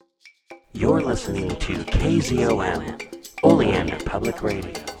You're listening to KZOM, Oleander Public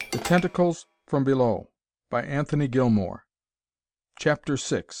Radio. The Tentacles from Below, by Anthony Gilmore. Chapter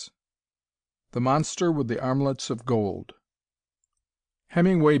 6. The Monster with the Armlets of Gold.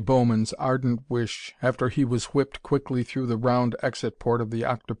 Hemingway Bowman's ardent wish, after he was whipped quickly through the round exit port of the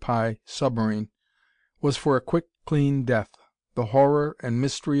Octopi submarine, was for a quick, clean death. The horror and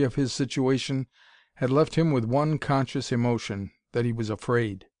mystery of his situation had left him with one conscious emotion, that he was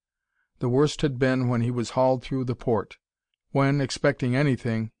afraid. The worst had been when he was hauled through the port, when, expecting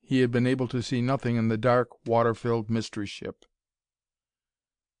anything, he had been able to see nothing in the dark, water-filled mystery ship.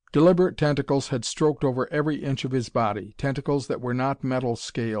 Deliberate tentacles had stroked over every inch of his body, tentacles that were not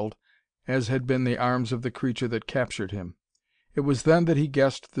metal-scaled, as had been the arms of the creature that captured him. It was then that he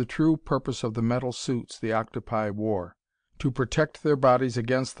guessed the true purpose of the metal suits the octopi wore: to protect their bodies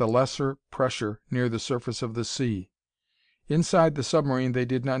against the lesser pressure near the surface of the sea. Inside the submarine they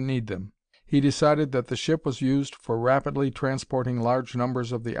did not need them. He decided that the ship was used for rapidly transporting large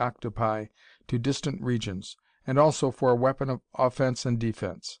numbers of the octopi to distant regions, and also for a weapon of offense and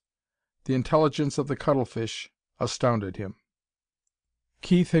defense. The intelligence of the cuttlefish astounded him.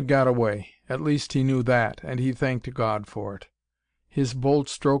 Keith had got away. At least he knew that, and he thanked God for it. His bold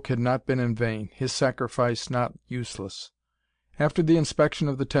stroke had not been in vain, his sacrifice not useless. After the inspection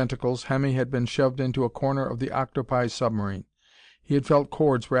of the tentacles, Hemmy had been shoved into a corner of the octopi submarine. He had felt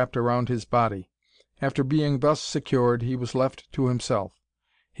cords wrapped around his body. After being thus secured, he was left to himself.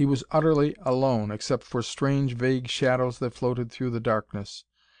 He was utterly alone, except for strange, vague shadows that floated through the darkness.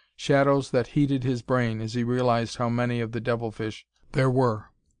 Shadows that heated his brain as he realized how many of the devilfish there were.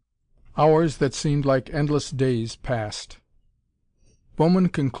 Hours that seemed like endless days passed. Bowman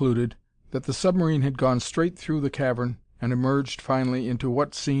concluded that the submarine had gone straight through the cavern and emerged finally into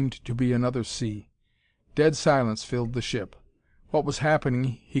what seemed to be another sea. Dead silence filled the ship. What was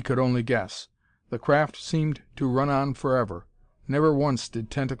happening he could only guess. The craft seemed to run on forever. Never once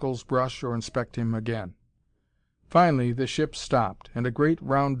did tentacles brush or inspect him again. Finally the ship stopped, and a great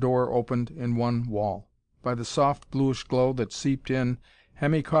round door opened in one wall. By the soft bluish glow that seeped in,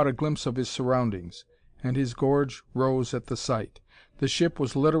 Hemmy caught a glimpse of his surroundings, and his gorge rose at the sight. The ship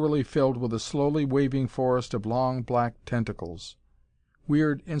was literally filled with a slowly waving forest of long, black tentacles.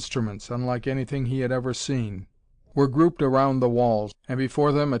 Weird instruments, unlike anything he had ever seen, were grouped around the walls, and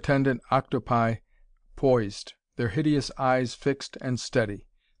before them attendant octopi poised, their hideous eyes fixed and steady.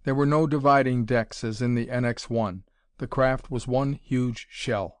 There were no dividing decks as in the NX-1. The craft was one huge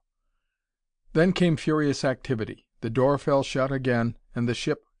shell. Then came furious activity. The door fell shut again, and the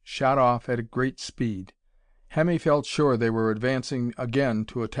ship shot off at a great speed. Hemmy felt sure they were advancing again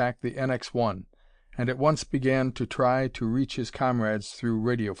to attack the NX-1, and at once began to try to reach his comrades through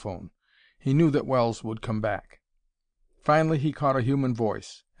radiophone. He knew that Wells would come back. Finally he caught a human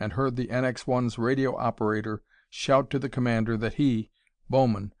voice, and heard the NX-1's radio operator shout to the commander that he,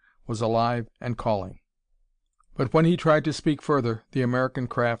 Bowman, was alive and calling. But when he tried to speak further, the American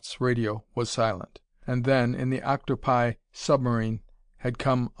craft's radio was silent. And then, in the octopi submarine, had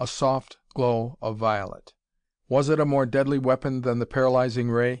come a soft glow of violet. Was it a more deadly weapon than the paralyzing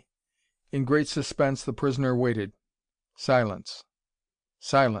ray? In great suspense the prisoner waited. Silence.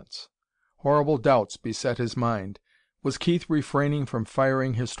 Silence. Horrible doubts beset his mind. Was Keith refraining from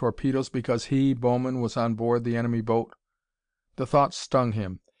firing his torpedoes because he, Bowman, was on board the enemy boat? The thought stung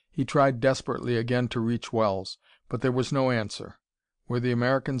him. He tried desperately again to reach Wells, but there was no answer. Were the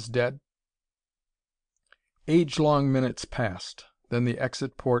Americans dead? Age-long minutes passed. Then the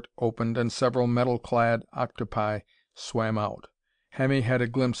exit port opened and several metal-clad octopi swam out. Hemmy had a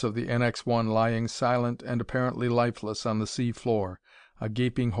glimpse of the NX-1 lying silent and apparently lifeless on the sea floor, a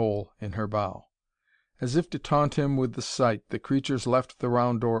gaping hole in her bow. As if to taunt him with the sight, the creatures left the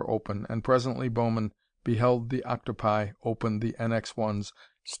round door open, and presently Bowman beheld the octopi open the NX-1's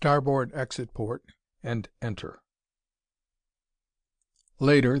starboard exit port and enter.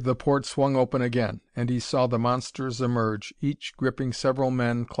 Later, the port swung open again, and he saw the monsters emerge, each gripping several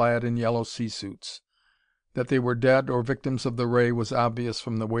men clad in yellow sea suits. That they were dead or victims of the ray was obvious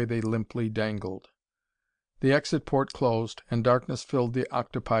from the way they limply dangled. The exit port closed, and darkness filled the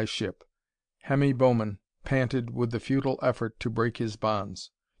octopi ship. Hemmy Bowman panted with the futile effort to break his bonds.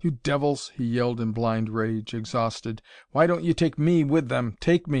 "You devils!" he yelled in blind rage, exhausted. "Why don't you take me with them?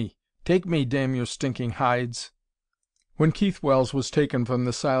 Take me! Take me, damn your stinking hides!" When Keith Wells was taken from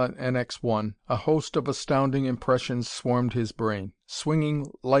the silent NX-1, a host of astounding impressions swarmed his brain.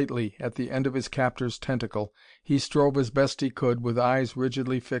 Swinging lightly at the end of his captor's tentacle, he strove as best he could, with eyes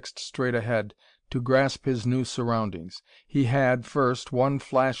rigidly fixed straight ahead, to grasp his new surroundings. He had, first, one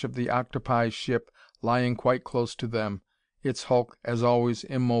flash of the octopi ship lying quite close to them, its hulk, as always,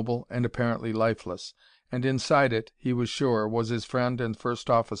 immobile and apparently lifeless. And inside it, he was sure, was his friend and first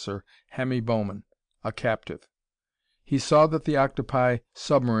officer, Hemmy Bowman, a captive. He saw that the octopi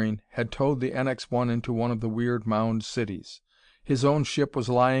submarine had towed the NX 1 into one of the weird mound cities. His own ship was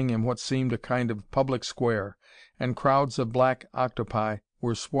lying in what seemed a kind of public square, and crowds of black octopi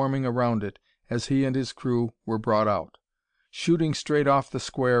were swarming around it as he and his crew were brought out. Shooting straight off the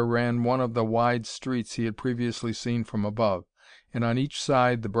square ran one of the wide streets he had previously seen from above, and on each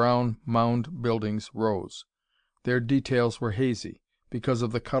side the brown mound buildings rose. Their details were hazy, because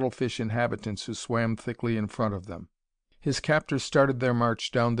of the cuttlefish inhabitants who swam thickly in front of them. His captors started their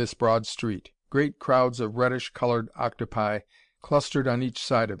march down this broad street. Great crowds of reddish-colored octopi clustered on each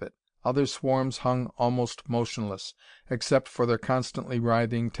side of it. Other swarms hung almost motionless, except for their constantly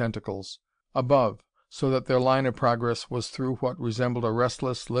writhing tentacles, above, so that their line of progress was through what resembled a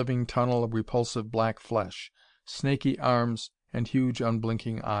restless, living tunnel of repulsive black flesh, snaky arms, and huge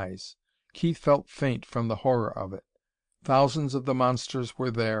unblinking eyes. Keith felt faint from the horror of it. Thousands of the monsters were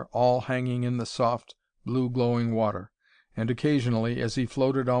there, all hanging in the soft, blue glowing water, and occasionally, as he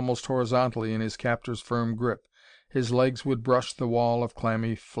floated almost horizontally in his captor's firm grip, his legs would brush the wall of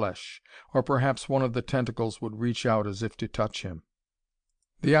clammy flesh, or perhaps one of the tentacles would reach out as if to touch him.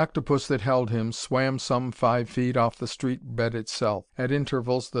 The octopus that held him swam some 5 feet off the street bed itself. At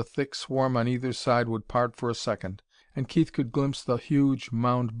intervals, the thick swarm on either side would part for a second, and Keith could glimpse the huge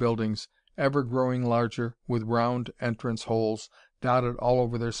mound buildings, ever growing larger, with round entrance holes dotted all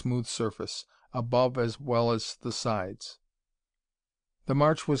over their smooth surface, above as well as the sides. The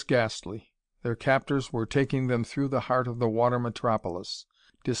march was ghastly. Their captors were taking them through the heart of the water metropolis,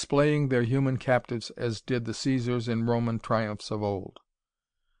 displaying their human captives as did the Caesars in Roman triumphs of old.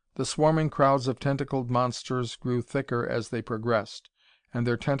 The swarming crowds of tentacled monsters grew thicker as they progressed, and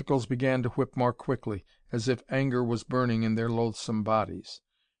their tentacles began to whip more quickly, as if anger was burning in their loathsome bodies.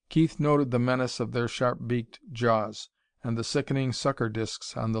 Keith noted the menace of their sharp-beaked jaws, and the sickening sucker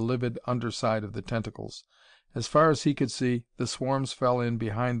discs on the livid underside of the tentacles. As far as he could see, the swarms fell in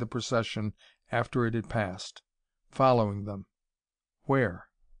behind the procession after it had passed, following them. Where?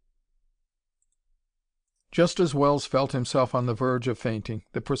 Just as Wells felt himself on the verge of fainting,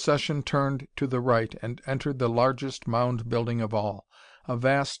 the procession turned to the right and entered the largest mound building of all, a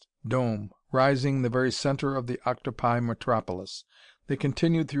vast dome, rising in the very center of the octopi metropolis. They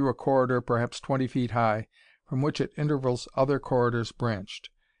continued through a corridor perhaps 20 feet high, from which at intervals other corridors branched.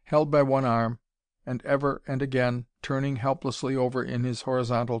 Held by one arm, and ever and again turning helplessly over in his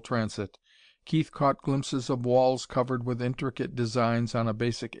horizontal transit, Keith caught glimpses of walls covered with intricate designs on a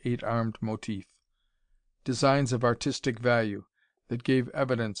basic 8-armed motif. Designs of artistic value, that gave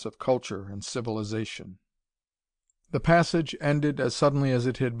evidence of culture and civilization. The passage ended as suddenly as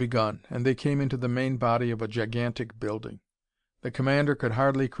it had begun, and they came into the main body of a gigantic building. The commander could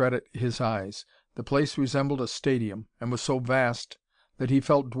hardly credit his eyes. The place resembled a stadium, and was so vast that he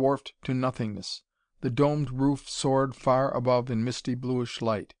felt dwarfed to nothingness. The domed roof soared far above in misty bluish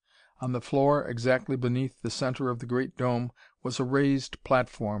light. On the floor, exactly beneath the center of the great dome, was a raised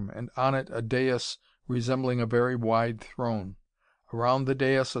platform, and on it a dais resembling a very wide throne. Around the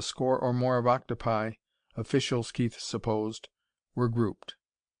dais a score or more of octopi, officials Keith supposed, were grouped.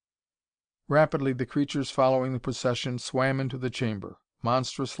 Rapidly the creatures following the procession swam into the chamber.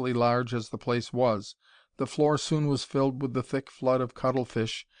 Monstrously large as the place was, the floor soon was filled with the thick flood of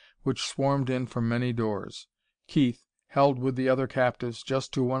cuttlefish which swarmed in from many doors. Keith, held with the other captives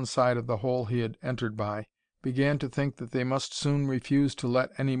just to one side of the hole he had entered by, began to think that they must soon refuse to let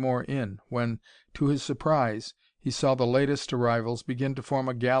any more in, when, to his surprise, he saw the latest arrivals begin to form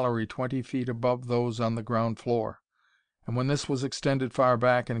a gallery 20 feet above those on the ground floor, and when this was extended far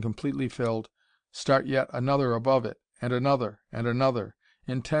back and completely filled, start yet another above it, and another, and another.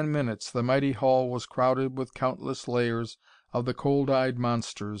 In 10 minutes the mighty hall was crowded with countless layers of the cold-eyed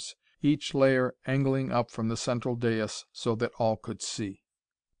monsters, each layer angling up from the central dais so that all could see.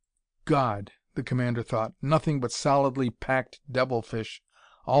 God, the commander thought, nothing but solidly packed devilfish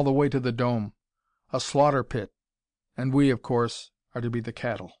all the way to the dome. A slaughter pit. And we, of course, are to be the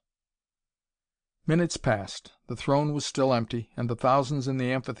cattle. Minutes passed. The throne was still empty, and the thousands in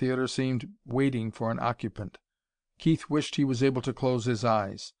the amphitheater seemed waiting for an occupant. Keith wished he was able to close his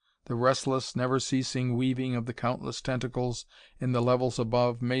eyes. The restless, never-ceasing weaving of the countless tentacles in the levels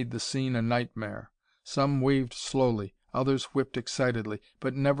above made the scene a nightmare. Some waved slowly, others whipped excitedly,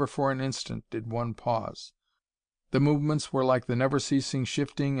 but never for an instant did one pause. The movements were like the never-ceasing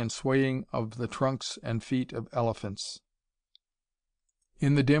shifting and swaying of the trunks and feet of elephants.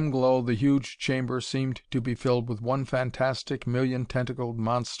 In the dim glow the huge chamber seemed to be filled with one fantastic, million tentacled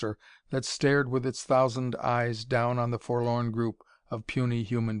monster that stared with its thousand eyes down on the forlorn group of puny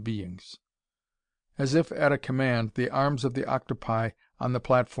human beings. As if at a command, the arms of the octopi on the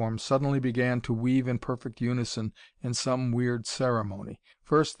platform suddenly began to weave in perfect unison in some weird ceremony.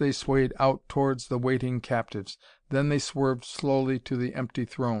 First they swayed out towards the waiting captives, then they swerved slowly to the empty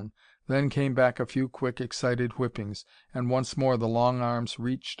throne, then came back a few quick, excited whippings, and once more the long arms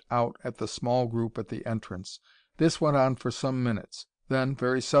reached out at the small group at the entrance. This went on for some minutes. Then,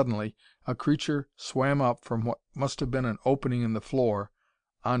 very suddenly, a creature swam up from what must have been an opening in the floor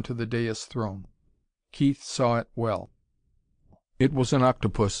onto the dais throne. Keith saw it well. It was an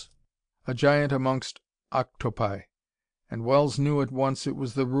octopus, a giant amongst octopi, and Wells knew at once it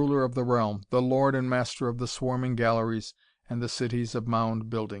was the ruler of the realm, the lord and master of the swarming galleries and the cities of mound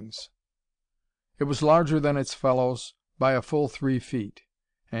buildings. It was larger than its fellows by a full 3 feet,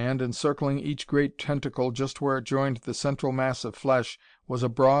 and, encircling each great tentacle just where it joined the central mass of flesh, was a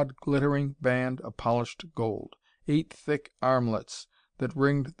broad, glittering band of polished gold. 8 thick armlets that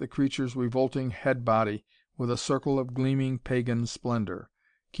ringed the creature's revolting head body with a circle of gleaming pagan splendor.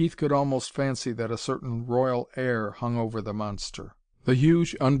 Keith could almost fancy that a certain royal air hung over the monster. The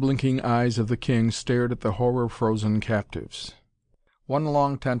huge, unblinking eyes of the king stared at the horror-frozen captives. One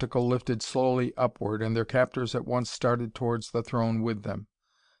long tentacle lifted slowly upward, and their captors at once started towards the throne with them.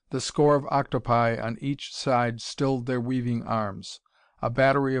 The score of octopi on each side stilled their weaving arms. A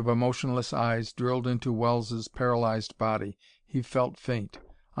battery of emotionless eyes drilled into Wells's paralyzed body. He felt faint.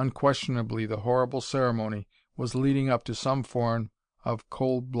 Unquestionably, the horrible ceremony was leading up to some form of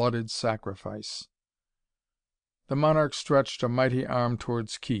cold-blooded sacrifice. The monarch stretched a mighty arm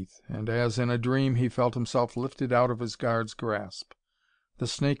towards Keith, and as in a dream he felt himself lifted out of his guard's grasp. The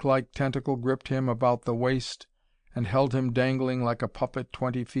snake-like tentacle gripped him about the waist and held him dangling like a puppet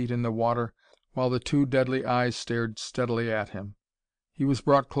 20 feet in the water, while the 2 deadly eyes stared steadily at him. He was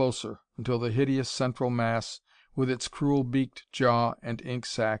brought closer, until the hideous central mass, with its cruel beaked jaw and ink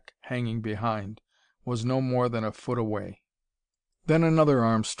sac hanging behind, was no more than a foot away. Then another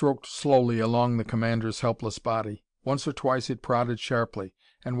arm stroked slowly along the commander's helpless body. Once or twice it prodded sharply,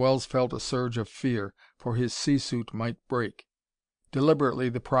 and Wells felt a surge of fear, for his sea suit might break. Deliberately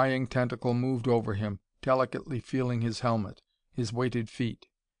the prying tentacle moved over him, delicately feeling his helmet, his weighted feet,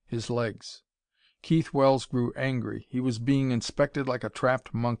 his legs. Keith Wells grew angry. He was being inspected like a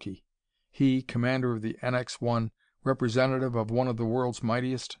trapped monkey. He, commander of the NX-1, representative of one of the world's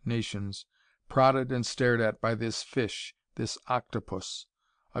mightiest nations, prodded and stared at by this fish, this octopus.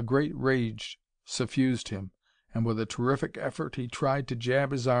 A great rage suffused him, and with a terrific effort he tried to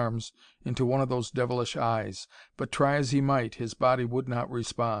jab his arms into one of those devilish eyes, but try as he might, his body would not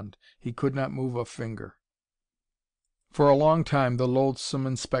respond. He could not move a finger. For a long time the loathsome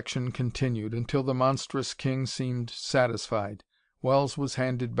inspection continued, until the monstrous king seemed satisfied. Wells was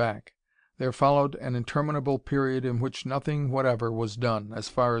handed back. There followed an interminable period in which nothing whatever was done, as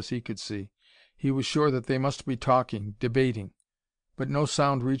far as he could see. He was sure that they must be talking, debating, but no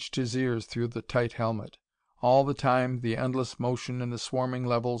sound reached his ears through the tight helmet. All the time the endless motion in the swarming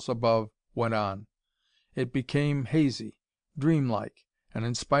levels above went on. It became hazy, dreamlike, and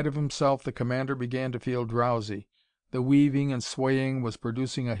in spite of himself the commander began to feel drowsy. The weaving and swaying was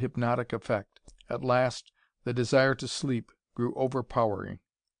producing a hypnotic effect. At last the desire to sleep grew overpowering.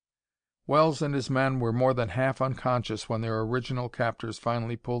 Wells and his men were more than half unconscious when their original captors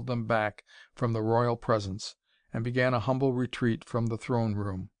finally pulled them back from the royal presence and began a humble retreat from the throne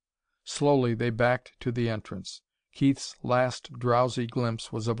room. Slowly they backed to the entrance. Keith's last drowsy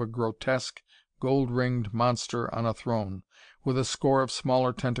glimpse was of a grotesque, gold-ringed monster on a throne, with a score of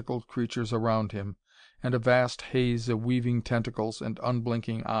smaller tentacled creatures around him, and a vast haze of weaving tentacles and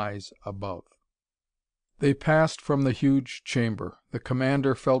unblinking eyes above. They passed from the huge chamber. The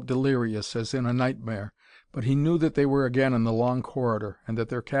commander felt delirious, as in a nightmare, but he knew that they were again in the long corridor, and that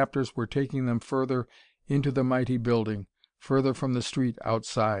their captors were taking them further into the mighty building, further from the street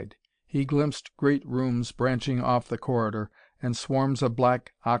outside. He glimpsed great rooms branching off the corridor, and swarms of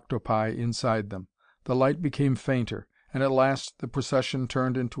black octopi inside them. The light became fainter, and at last the procession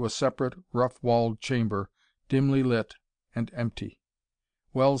turned into a separate, rough-walled chamber, dimly lit and empty.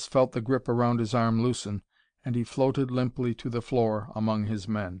 Wells felt the grip around his arm loosen, and he floated limply to the floor among his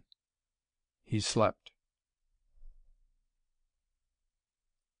men. He slept.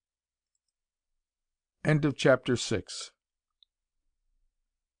 End of chapter 6.